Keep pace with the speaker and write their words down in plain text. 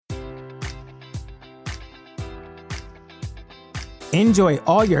Enjoy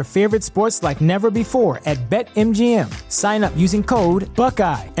all your favorite sports like never before at BetMGM. Sign up using code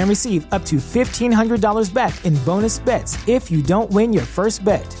Buckeye and receive up to $1,500 back in bonus bets if you don't win your first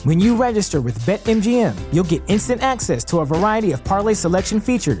bet. When you register with BetMGM, you'll get instant access to a variety of parlay selection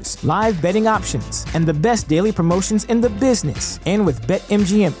features, live betting options, and the best daily promotions in the business. And with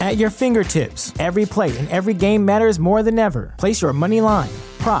BetMGM at your fingertips, every play and every game matters more than ever. Place your money line,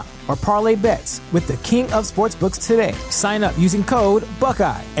 prop, or parlay bets with the king of sportsbooks today. Sign up using code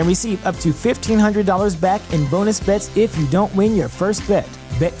Buckeye and receive up to $1,500 back in bonus bets if you don't win your first bet.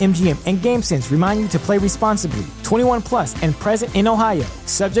 BetMGM and GameSense remind you to play responsibly. 21 plus and present in Ohio,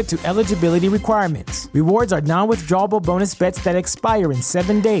 subject to eligibility requirements. Rewards are non-withdrawable bonus bets that expire in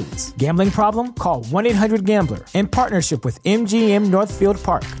 7 days. Gambling problem? Call 1-800-GAMBLER. In partnership with MGM Northfield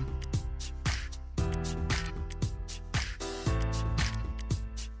Park.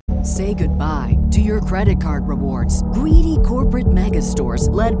 Say goodbye to your credit card rewards. Greedy corporate mega stores,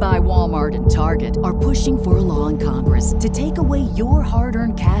 led by Walmart and Target, are pushing for a law in Congress to take away your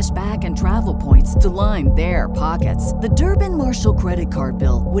hard-earned cash back and travel points to line their pockets. The Durbin-Marshall credit card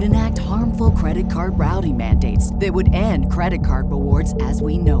bill would enact harmful credit card routing mandates that would end credit card rewards as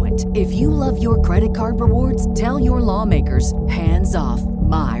we know it. If you love your credit card rewards, tell your lawmakers, hands off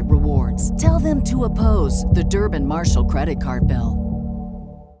my rewards. Tell them to oppose the Durbin-Marshall credit card bill.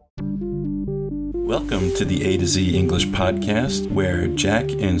 Welcome to the A to Z English podcast, where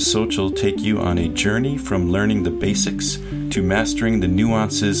Jack and Sochil take you on a journey from learning the basics to mastering the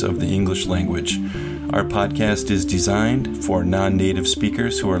nuances of the English language. Our podcast is designed for non-native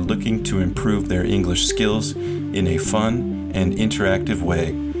speakers who are looking to improve their English skills in a fun and interactive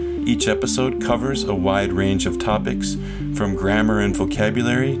way. Each episode covers a wide range of topics, from grammar and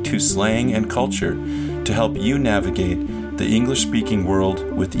vocabulary to slang and culture, to help you navigate the English-speaking world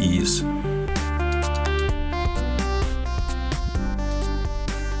with ease.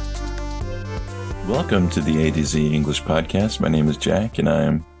 Welcome to the A to Z English podcast. My name is Jack, and I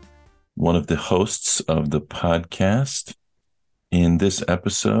am one of the hosts of the podcast. In this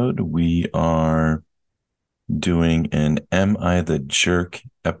episode, we are doing an Am I the Jerk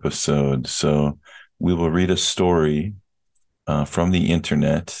episode. So we will read a story from the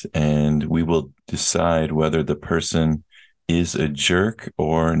internet, and we will decide whether the person is a jerk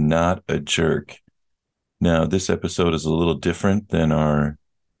or not a jerk. Now, this episode is a little different than our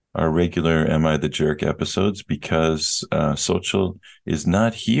regular Am I the Jerk episodes because Sochil is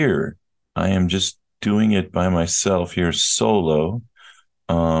not here. I am just doing it by myself here solo.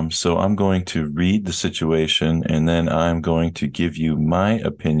 So I'm going to read the situation, and then I'm going to give you my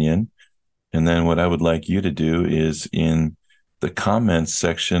opinion. And then what I would like you to do is in the comments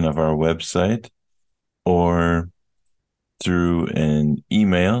section of our website or through an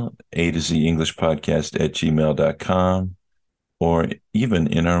email, a2zenglishpodcast@gmail.com, or even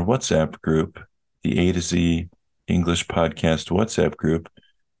in our WhatsApp group, the A to Z English Podcast WhatsApp group,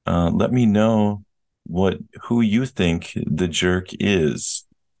 let me know who you think the jerk is.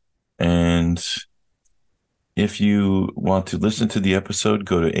 And if you want to listen to the episode,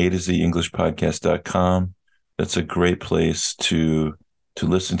 go to a2zenglishpodcast.com. That's a great place to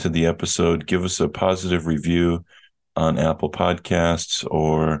listen to the episode. Give us a positive review on Apple Podcasts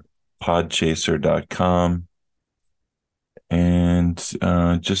or podchaser.com. And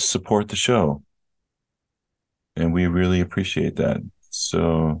just support the show. And we really appreciate that.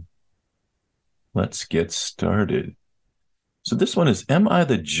 So let's get started. So this one is, am I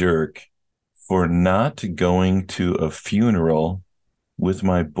the jerk for not going to a funeral with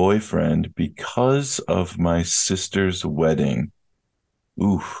my boyfriend because of my sister's wedding?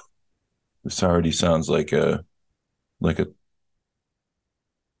 Oof. This already sounds like a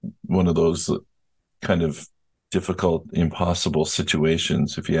one of those kind of difficult, impossible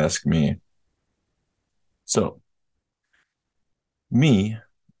situations, if you ask me. So, me,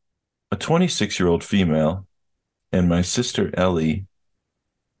 a 26-year-old female, and my sister Ellie,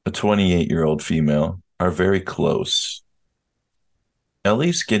 a 28-year-old female, are very close.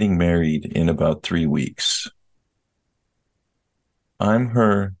 Ellie's getting married in about 3 weeks. I'm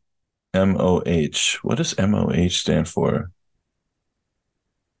her MOH. What does MOH stand for?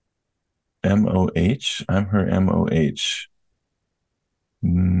 MOH? I'm her MOH.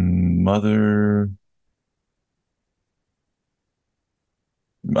 Mother.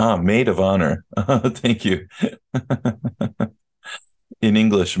 Maid of honor. Thank you. In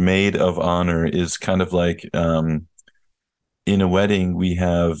English, maid of honor is kind of like, in a wedding, we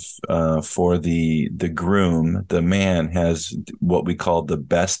have, for the groom, the man has what we call the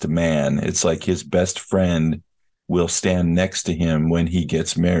best man. It's like his best friend will stand next to him when he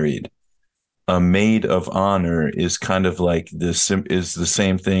gets married. a maid of honor is kind of like is the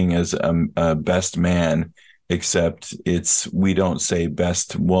same thing as a best man, except we don't say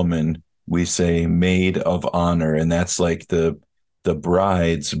best woman, we say maid of honor, and that's like the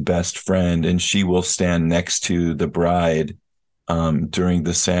bride's best friend, and she will stand next to the bride during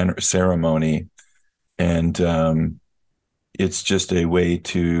the ceremony, and it's just a way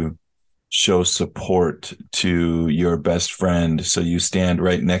to show support to your best friend. So you stand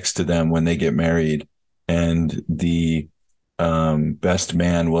right next to them when they get married, and the best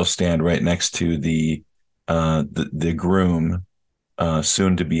man will stand right next to the groom,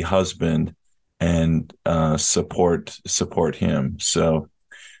 soon to be husband, and support him. So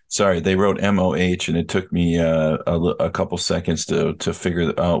sorry, they wrote MOH, and it took me a couple seconds to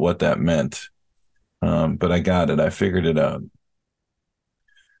figure out what that meant. But I got it. I figured it out.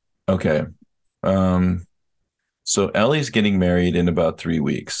 Okay. So Ellie's getting married in about 3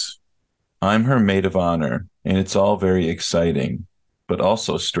 weeks. I'm her maid of honor, and it's all very exciting, but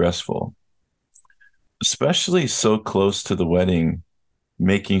also stressful, especially so close to the wedding,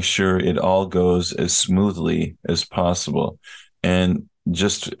 making sure it all goes as smoothly as possible. And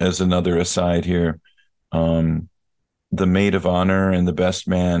just as another aside here, the maid of honor and the best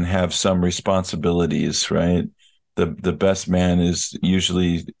man have some responsibilities, right? The best man is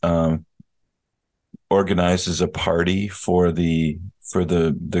usually organizes a party for the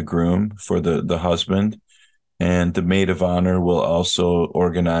groom, for the husband, and the maid of honor will also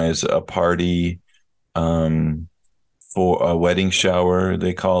organize a party for a wedding shower,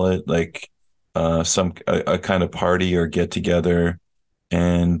 they call it, like a kind of party or get together.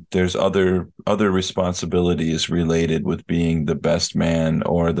 And there's other responsibilities related with being the best man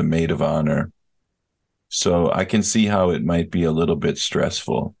or the maid of honor. So I can see how it might be a little bit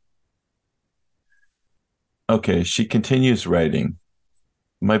stressful. Okay, she continues writing.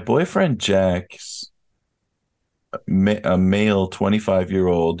 My boyfriend Jack's a male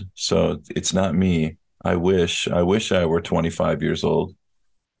 25-year-old, so it's not me. I wish I were 25 years old.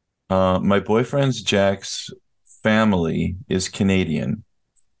 My boyfriend's Jack's family is Canadian.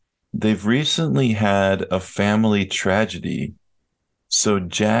 They've recently had a family tragedy, so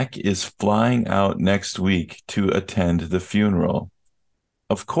Jack is flying out next week to attend the funeral.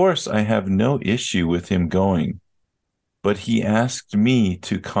 Of course, I have no issue with him going, but he asked me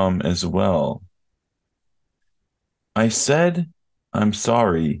to come as well. I said, I'm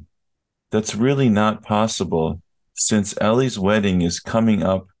sorry. That's really not possible, since Ellie's wedding is coming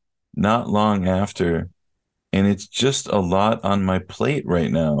up not long after, and it's just a lot on my plate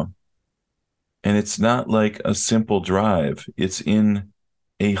right now. And it's not like a simple drive. It's in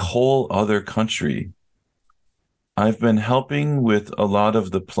a whole other country. I've been helping with a lot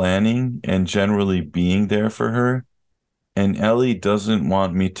of the planning and generally being there for her, and Ellie doesn't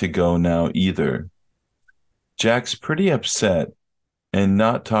want me to go now either. Jack's pretty upset and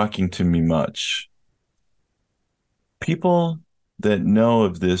not talking to me much. People that know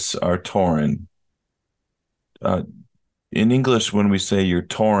of this are torn. In English, when we say you're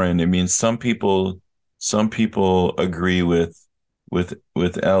torn, it means some people agree with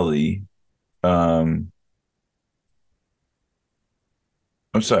Ellie. I'm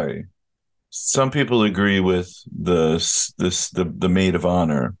sorry. Some people agree with the maid of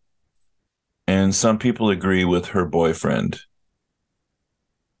honor, and some people agree with her boyfriend.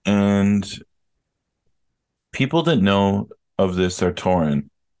 And people that know of this are torn.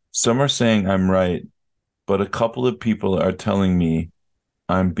 Some are saying I'm right, but a couple of people are telling me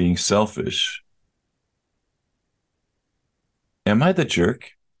I'm being selfish. Am I the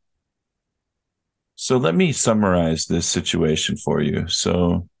jerk? So let me summarize this situation for you.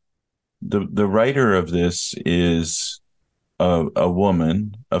 So the writer of this is a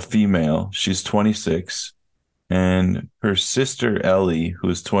woman, a female. She's 26, and her sister Ellie,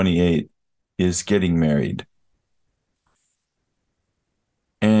 who's 28, is getting married.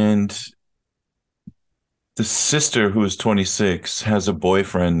 And the sister, who is 26, has a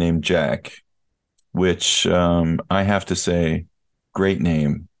boyfriend named Jack, which I have to say, great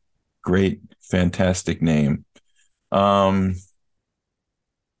name, great, fantastic name.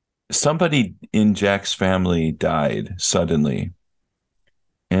 Somebody in Jack's family died suddenly,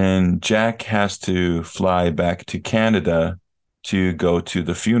 and Jack has to fly back to Canada to go to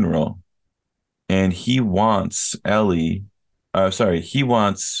the funeral. And he wants he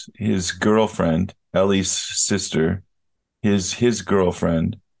wants his girlfriend, Ellie's sister, his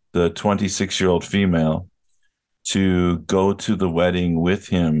girlfriend, the 26-year-old female, to go to the wedding with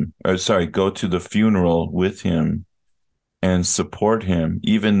him, go to the funeral with him and support him,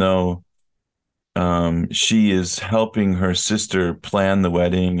 even though she is helping her sister plan the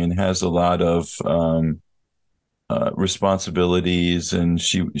wedding and has a lot of responsibilities, and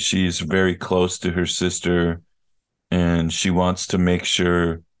she's very close to her sister, and she wants to make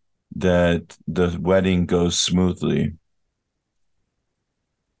sure that the wedding goes smoothly.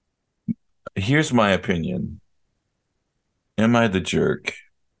 Here's my opinion. Am I the jerk?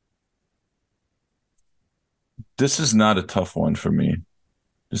 This is not a tough one for me.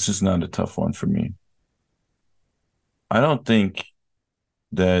 I don't think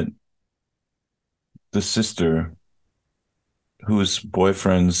that the sister whose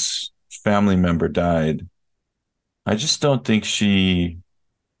boyfriend's family member died, I just don't think she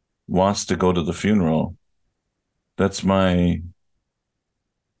wants to go to the funeral. I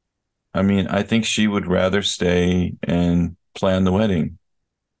think she would rather stay and plan the wedding.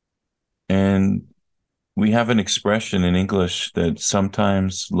 And we have an expression in English that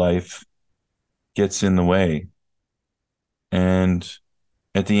sometimes life gets in the way. And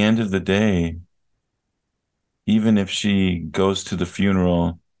at the end of the day, even if she goes to the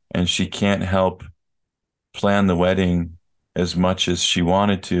funeral and she can't help plan the wedding as much as she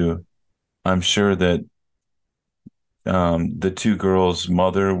wanted to, I'm sure that the two girls'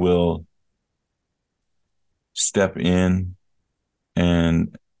 mother will step in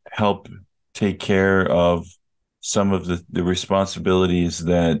and help take care of some of the responsibilities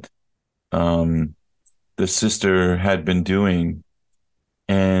that the sister had been doing.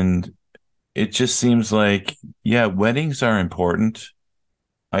 And it just seems like, yeah, weddings are important.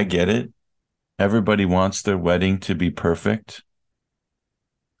 I get it. Everybody wants their wedding to be perfect.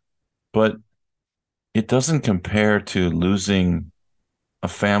 But it doesn't compare to losing a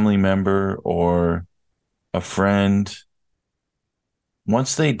family member or a friend.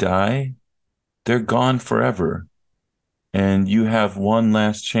 Once they die, they're gone forever. And you have one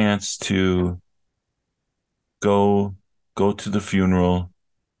last chance to go to the funeral,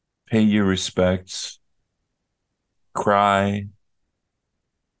 pay your respects, cry,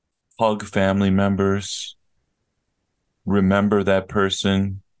 hug family members, remember that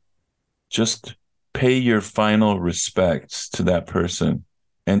person. Just pay your final respects to that person.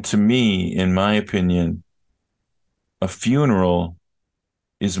 And to me, in my opinion, a funeral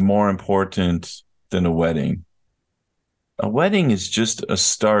is more important than a wedding. A wedding is just a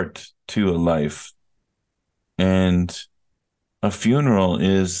start to a life. And a funeral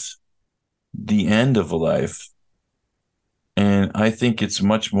is the end of a life. And I think it's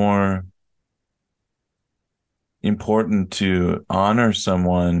much more important to honor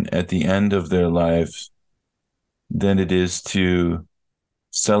someone at the end of their life than it is to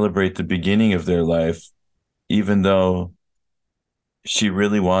celebrate the beginning of their life, even though she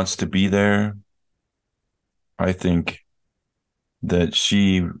really wants to be there. I think that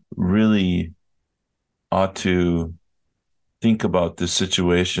she really ought to think about this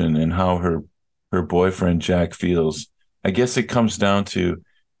situation and how her boyfriend Jack feels. I guess it comes down to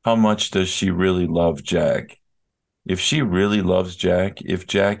how much does she really love Jack? If she really loves Jack, if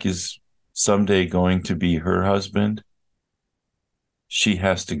Jack is someday going to be her husband, she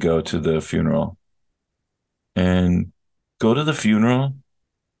has to go to the funeral. And go to the funeral.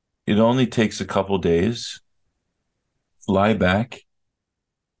 It only takes a couple days. Fly back,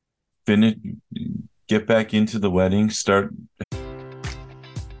 finish, get back into the wedding, start.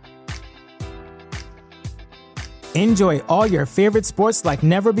 Enjoy all your favorite sports like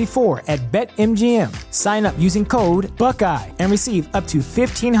never before at BetMGM. Sign up using code Buckeye and receive up to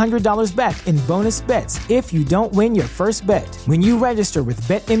 $1,500 back in bonus bets if you don't win your first bet. When you register with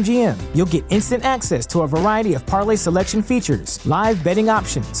BetMGM, you'll get instant access to a variety of parlay selection features, live betting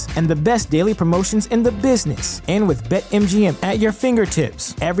options, and the best daily promotions in the business. And with BetMGM at your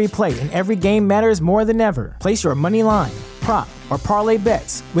fingertips, every play and every game matters more than ever. Place your money line, prop, or parlay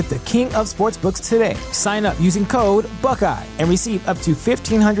bets with the king of sportsbooks today. Sign up using code Buckeye and receive up to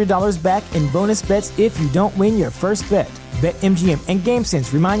 $1,500 back in bonus bets if you don't win your first bet. BetMGM and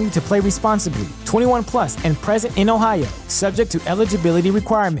GameSense remind you to play responsibly. 21 plus and present in Ohio, subject to eligibility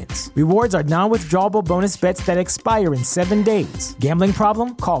requirements. Rewards are non-withdrawable bonus bets that expire in 7 days. Gambling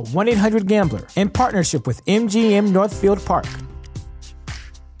problem? Call 1-800-GAMBLER in partnership with MGM Northfield Park.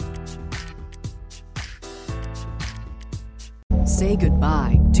 Say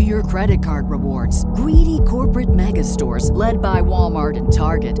goodbye to your credit card rewards. Greedy corporate mega stores, led by Walmart and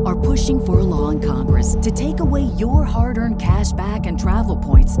Target, are pushing for a law in Congress to take away your hard-earned cash back and travel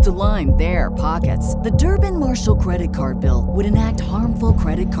points to line their pockets. The Durbin-Marshall credit card bill would enact harmful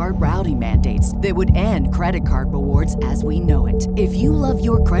credit card routing mandates that would end credit card rewards as we know it. If you love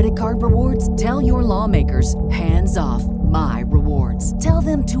your credit card rewards, tell your lawmakers, hands off. My Rewards. Tell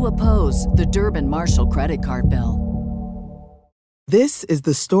them to oppose the Durbin Marshall credit card bill. This is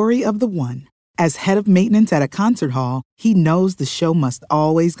the story of the one. As head of maintenance at a concert hall, he knows the show must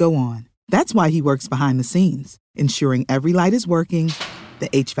always go on. That's why he works behind the scenes, ensuring every light is working, the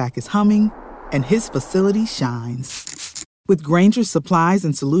HVAC is humming, and his facility shines. With Grainger's supplies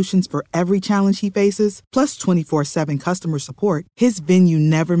and solutions for every challenge he faces, plus 24/7 customer support, his venue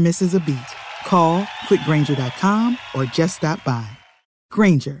never misses a beat. Call quickgrainger.com or just stop by.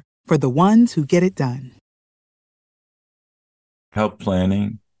 Grainger, for the ones who get it done. Help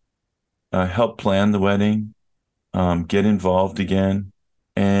planning, help plan the wedding, get involved again.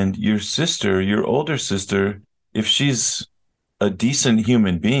 And your sister, your older sister, if she's a decent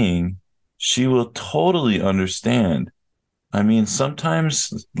human being, she will totally understand. I mean,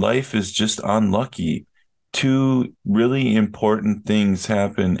 sometimes life is just unlucky. Two really important things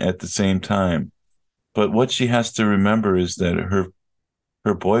happen at the same time. But what she has to remember is that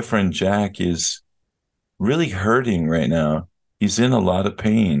her boyfriend, Jack, is really hurting right now. He's in a lot of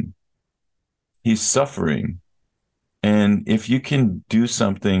pain. He's suffering. And if you can do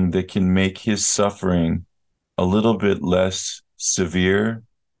something that can make his suffering a little bit less severe,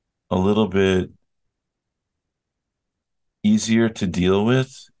 a little bit easier to deal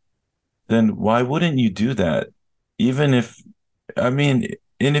with, then why wouldn't you do that? Even if, I mean,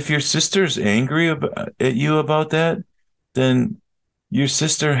 and if your sister's angry at you about that, then your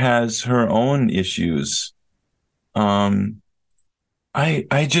sister has her own issues. I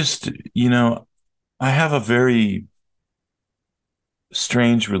just, I have a very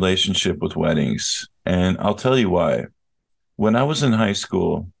strange relationship with weddings, and I'll tell you why. When I was in high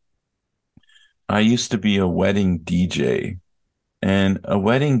school, I used to be a wedding DJ, and a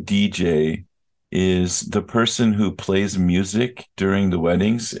wedding DJ is the person who plays music during the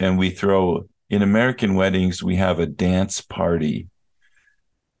weddings, and in American weddings, we have a dance party.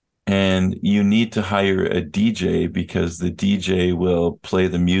 And you need to hire a DJ because the DJ will play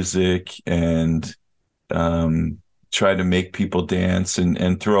the music and try to make people dance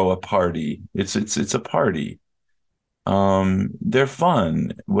and throw a party. It's a party. They're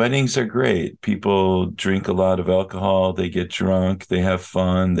fun. Weddings are great. People drink a lot of alcohol. They get drunk. They have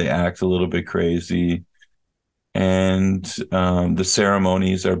fun. They act a little bit crazy. And the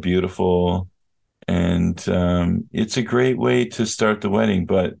ceremonies are beautiful. And it's a great way to start the wedding.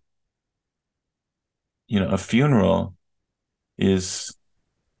 But a funeral is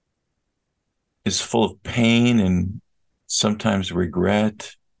full of pain and sometimes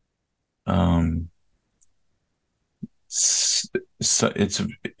regret. So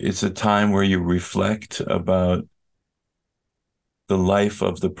it's a time where you reflect about the life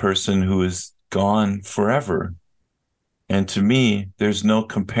of the person who is gone forever. And to me, there's no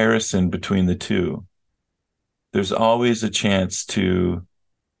comparison between the two. There's always a chance to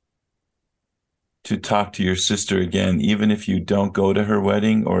talk to your sister again, even if you don't go to her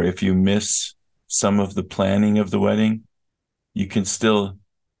wedding or if you miss some of the planning of the wedding. You can still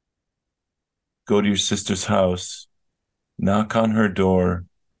go to your sister's house, knock on her door,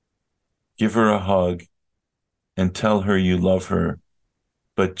 give her a hug, and tell her you love her.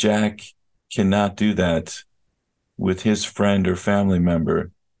 But Jack cannot do that with his friend or family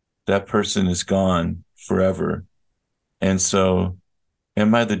member. That person is gone forever. And so,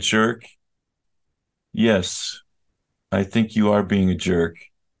 am I the jerk? Yes, I think you are being a jerk.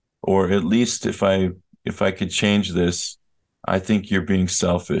 Or at least if I could change this, I think you're being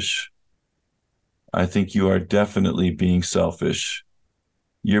selfish. I think you are definitely being selfish.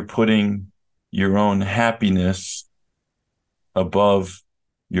 You're putting your own happiness above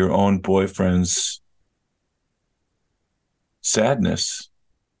your own boyfriend's sadness.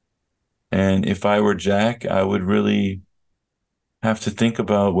 And if I were Jack, I would really have to think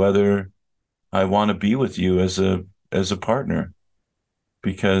about whether I want to be with you as a partner.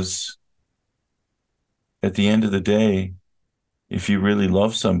 Because at the end of the day, if you really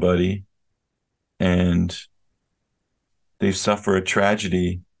love somebody and they suffer a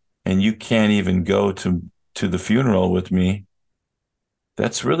tragedy and you can't even go to the funeral with me,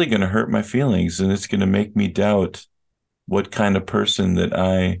 that's really going to hurt my feelings, and it's going to make me doubt what kind of person that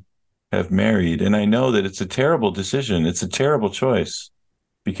I have married. And I know that it's a terrible decision. It's a terrible choice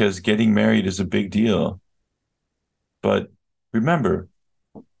because getting married is a big deal. But remember,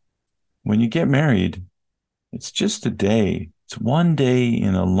 when you get married, it's just a day. It's one day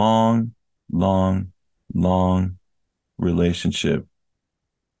in a long, long, long relationship.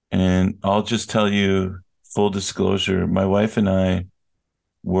 And I'll just tell you, full disclosure, my wife and I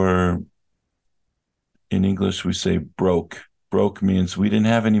were, in English, we say broke. Broke means we didn't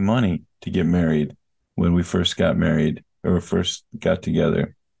have any money to get married when we first got married. or first got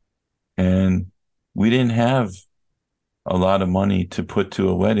together. And we didn't have a lot of money to put to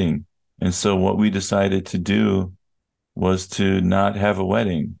a wedding. And so what we decided to do was to not have a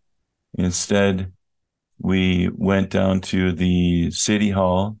wedding. Instead, we went down to the city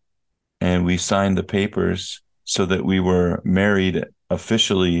hall and we signed the papers so that we were married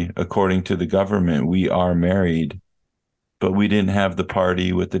officially according to the government. We are married, but we didn't have the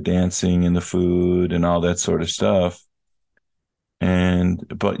party with the dancing and the food and all that sort of stuff.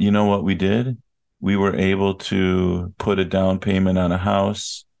 But you know what we did? We were able to put a down payment on a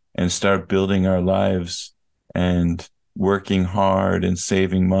house and start building our lives and working hard and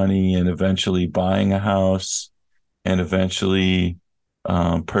saving money and eventually buying a house and eventually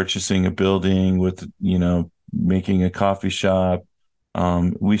purchasing a building with, making a coffee shop.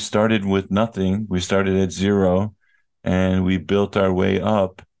 We started with nothing. We started at zero and we built our way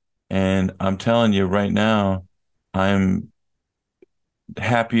up. And I'm telling you right now, I'm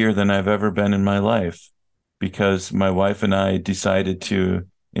happier than I've ever been in my life because my wife and I decided to,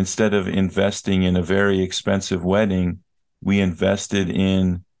 instead of investing in a very expensive wedding, we invested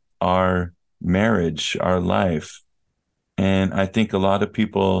in our marriage, our life. And I think a lot of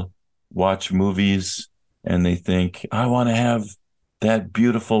people watch movies and they think, I want to have that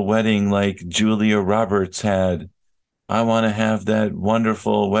beautiful wedding like Julia Roberts had. I want to have that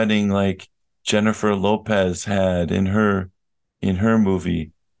wonderful wedding like Jennifer Lopez had in her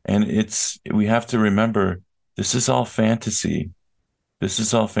movie. And we have to remember, this is all fantasy. This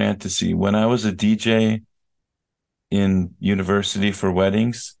is all fantasy. When I was a DJ in university for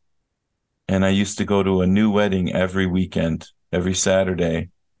weddings, and I used to go to a new wedding every weekend, every Saturday,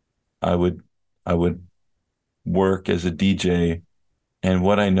 I would work as a DJ. And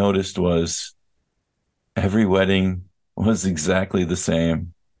what I noticed was every wedding was exactly the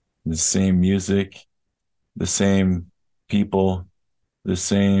same music, the same people,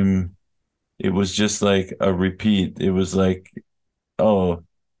 it was just like a repeat. It was like, oh,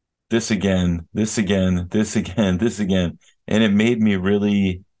 this again, this again, this again, this again. And it made me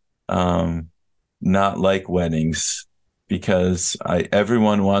really not like weddings because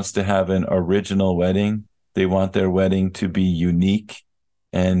everyone wants to have an original wedding. They want their wedding to be unique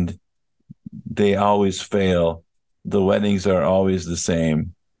and they always fail. The weddings are always the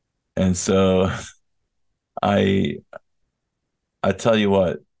same. And so I tell you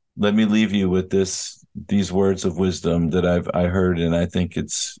what, let me leave you with these words of wisdom that I heard, and I think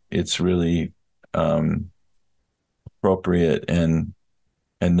it's really appropriate and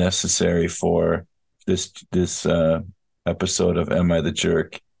necessary for this episode of Am I the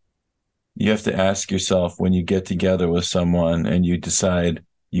Jerk? You have to ask yourself when you get together with someone and you decide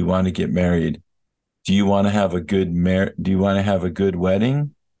you want to get married, do you want to have a good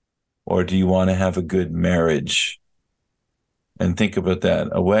wedding, or do you want to have a good marriage? And think about that.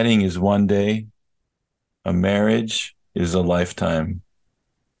 A wedding is one day. A marriage is a lifetime.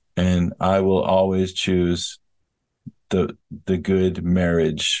 And I will always choose the good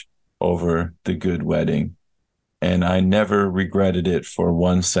marriage over the good wedding. And I never regretted it for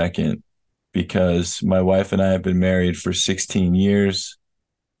 1 second because my wife and I have been married for 16 years.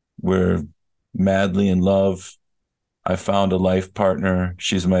 We're madly in love. I found a life partner.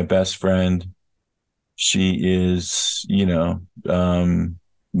 She's my best friend. She is,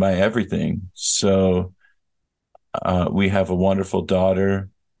 my everything. So we have a wonderful daughter.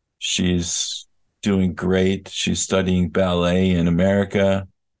 She's doing great. She's studying ballet in America.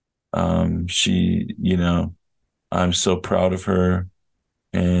 I'm so proud of her.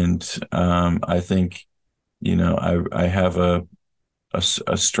 And I think, I have a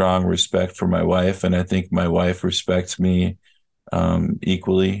strong respect for my wife, and I think my wife respects me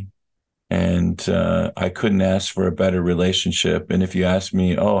equally. And I couldn't ask for a better relationship. And if you ask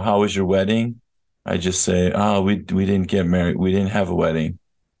me, oh, how was your wedding? I just say, oh, we didn't get married. We didn't have a wedding.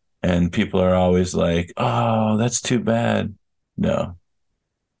 And people are always like, oh, that's too bad. No,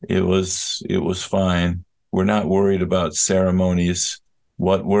 it was fine. We're not worried about ceremonies.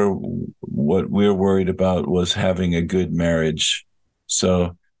 What we're worried about was having a good marriage.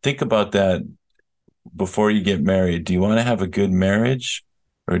 So think about that before you get married. Do you want to have a good marriage,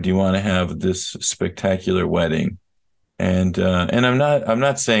 or do you want to have this spectacular wedding? And I'm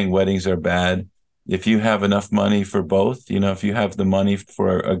not saying weddings are bad. If you have enough money for both, if you have the money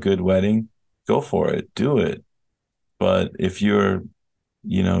for a good wedding, go for it, do it. But if you're,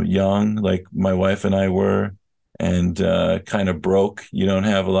 young, like my wife and I were, and kind of broke, you don't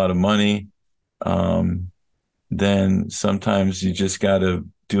have a lot of money, then sometimes you just got to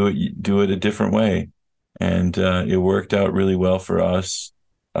do it a different way. And it worked out really well for us.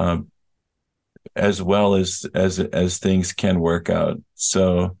 as well as things can work out.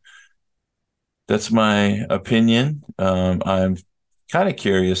 So that's my opinion. I'm kind of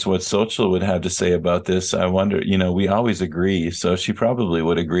curious what Xochitl would have to say about this. I wonder, we always agree, so she probably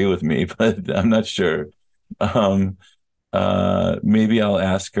would agree with me, but I'm not sure. Maybe I'll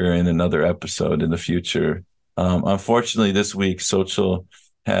ask her in another episode in the future. Unfortunately, this week, Xochitl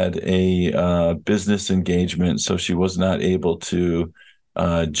had a business engagement, so she was not able to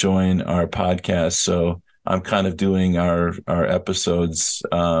join our podcast. So I'm kind of doing our episodes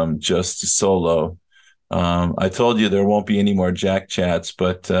just solo. I told you there won't be any more Jack chats,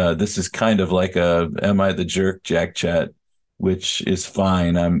 but this is kind of like a Am I the Jerk Jack chat, which is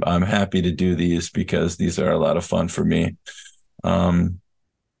fine. I'm happy to do these because these are a lot of fun for me. Don't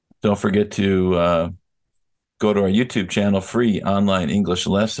forget to go to our YouTube channel, Free Online English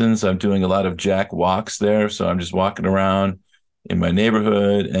Lessons. I'm doing a lot of Jack walks there, so I'm just walking around in my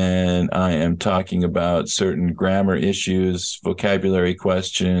neighborhood and I am talking about certain grammar issues, vocabulary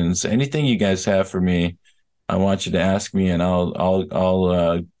questions, anything you guys have for me. I want you to ask me, and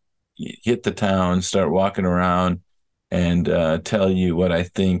I'll hit the town, start walking around, and tell you what I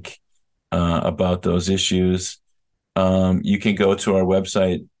think about those issues. You can go to our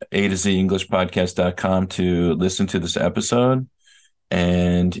website, A2ZEnglishPodcast.com, to listen to this episode,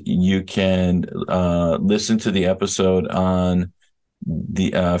 and you can listen to the episode on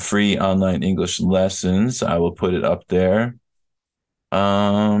the Free Online English Lessons. I will put it up there.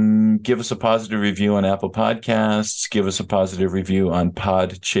 Give us a positive review on Apple Podcasts. Give us a positive review on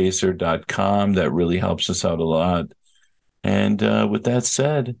podchaser.com. That really helps us out a lot. And with that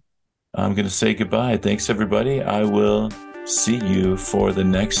said, I'm going to say goodbye. Thanks, everybody. I will see you for the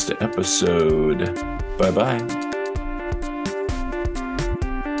next episode. Bye-bye.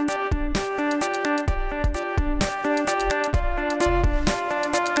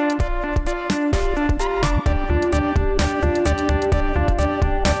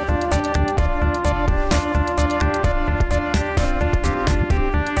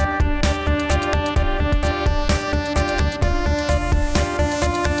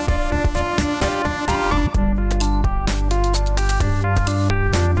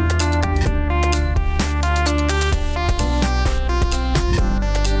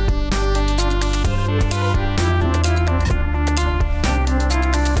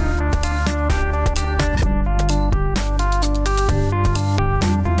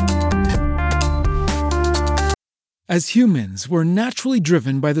 As humans, we're naturally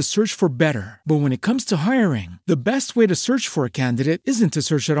driven by the search for better. But when it comes to hiring, the best way to search for a candidate isn't to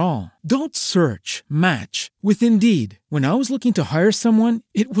search at all. Don't search, match with Indeed. When I was looking to hire someone,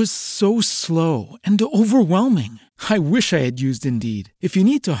 it was so slow and overwhelming. I wish I had used Indeed. If you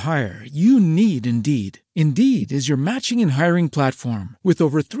need to hire, you need Indeed. Indeed is your matching and hiring platform with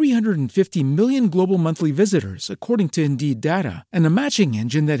over 350 million global monthly visitors, according to Indeed data, and a matching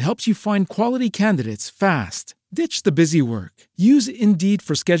engine that helps you find quality candidates fast. Ditch the busy work. Use Indeed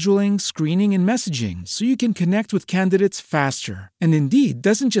for scheduling, screening, and messaging so you can connect with candidates faster. And Indeed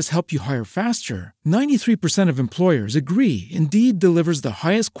doesn't just help you hire faster. 93% of employers agree Indeed delivers the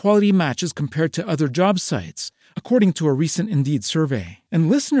highest quality matches compared to other job sites, according to a recent Indeed survey. And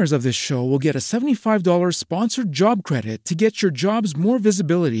listeners of this show will get a $75 sponsored job credit to get your jobs more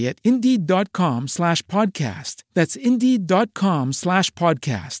visibility at Indeed.com/podcast. That's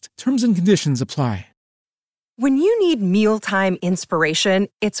Indeed.com/podcast. Terms and conditions apply. When you need mealtime inspiration,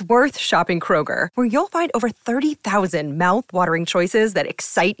 it's worth shopping Kroger, where you'll find over 30,000 mouth-watering choices that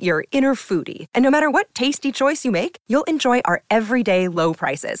excite your inner foodie. And no matter what tasty choice you make, you'll enjoy our everyday low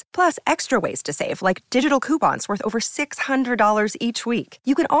prices, plus extra ways to save, like digital coupons worth over $600 each week.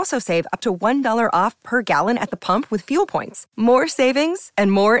 You can also save up to $1 off per gallon at the pump with fuel points. More savings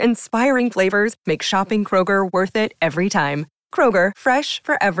and more inspiring flavors make shopping Kroger worth it every time. Kroger, fresh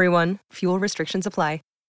for everyone. Fuel restrictions apply.